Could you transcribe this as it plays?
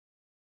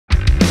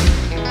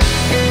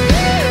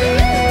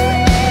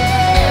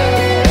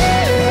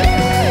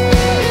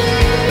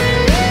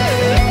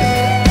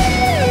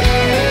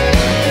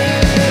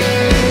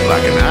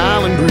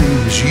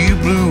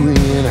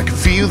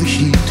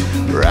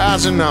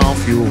rising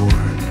off your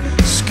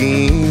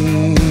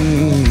skin.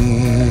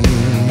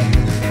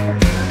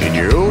 In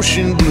your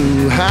ocean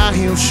blue high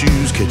heel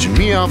shoes, catching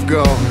me off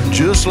guard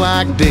just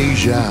like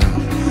deja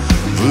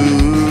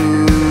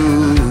vu.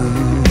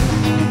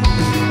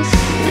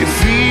 It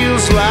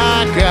feels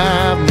like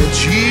I've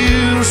met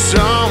you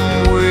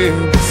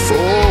somewhere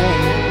before.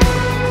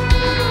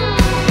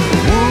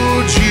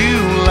 Would you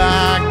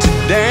like to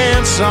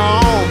dance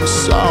on the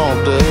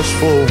sawdust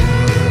floor?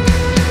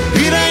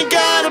 It ain't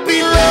gotta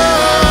be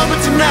love,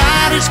 but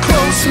tonight is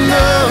close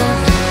enough.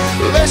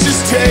 Let's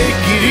just take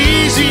it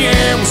easy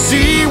and we'll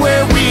see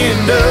where we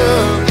end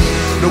up.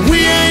 No, we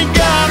ain't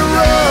gotta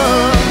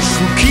rush,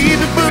 we'll keep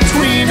it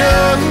between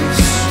us.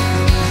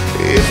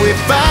 If we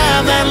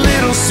find that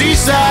little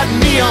seaside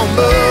neon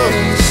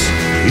buzz,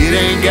 it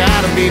ain't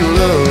gotta be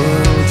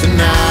love,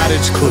 tonight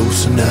it's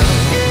close enough.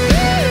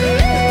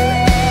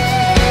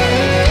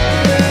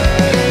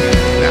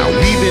 Now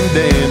we've been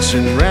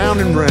dancing round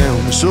and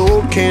round this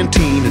old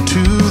cantina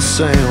to the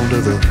sound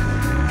of the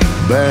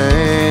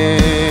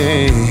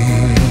band.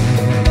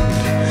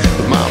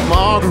 My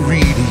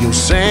margarita, your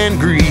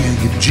sangria,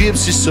 your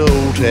gypsy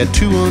soul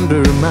tattoo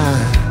under my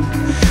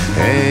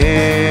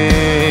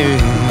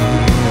hand.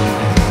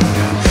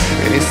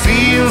 And it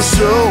feels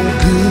so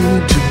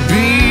good to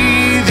be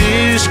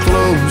this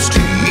close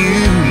to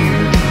you.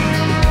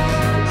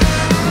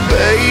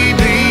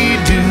 Baby,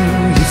 do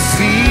you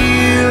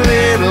feel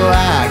it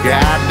like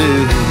I do?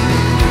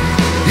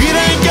 It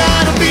ain't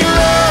gotta be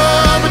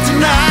love, but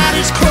tonight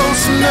is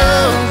close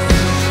enough.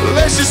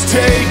 Let's just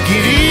take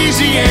it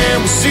easy and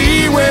we'll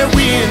see where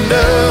we end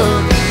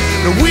up.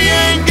 No, we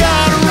ain't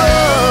gotta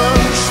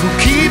rush, we'll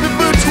keep it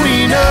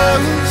between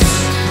us.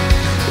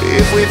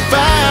 If we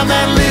find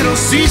that little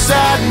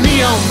seaside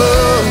neon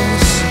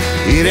buzz,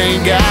 it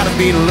ain't gotta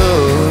be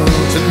love,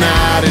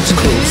 tonight it's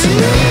close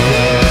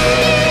enough.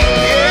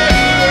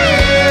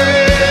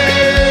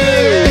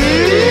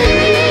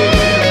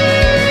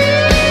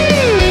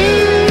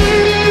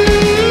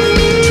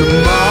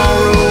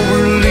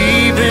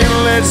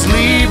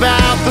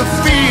 The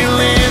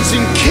feelings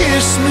and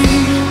kiss me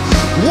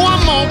one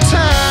more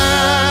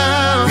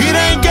time. It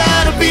ain't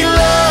gotta be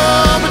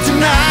love, but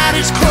tonight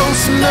is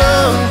close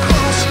enough.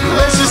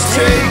 Let's just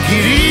take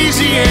it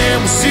easy and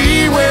we'll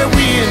see where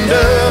we end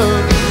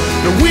up.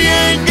 No, we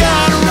ain't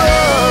gotta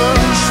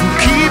rush, we'll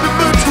keep it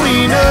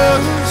between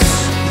us.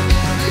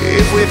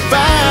 If we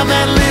find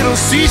that little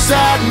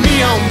seaside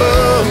neon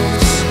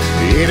buzz,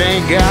 it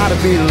ain't gotta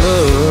be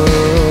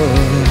love,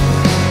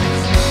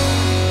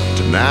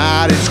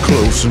 tonight it's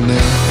close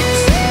enough.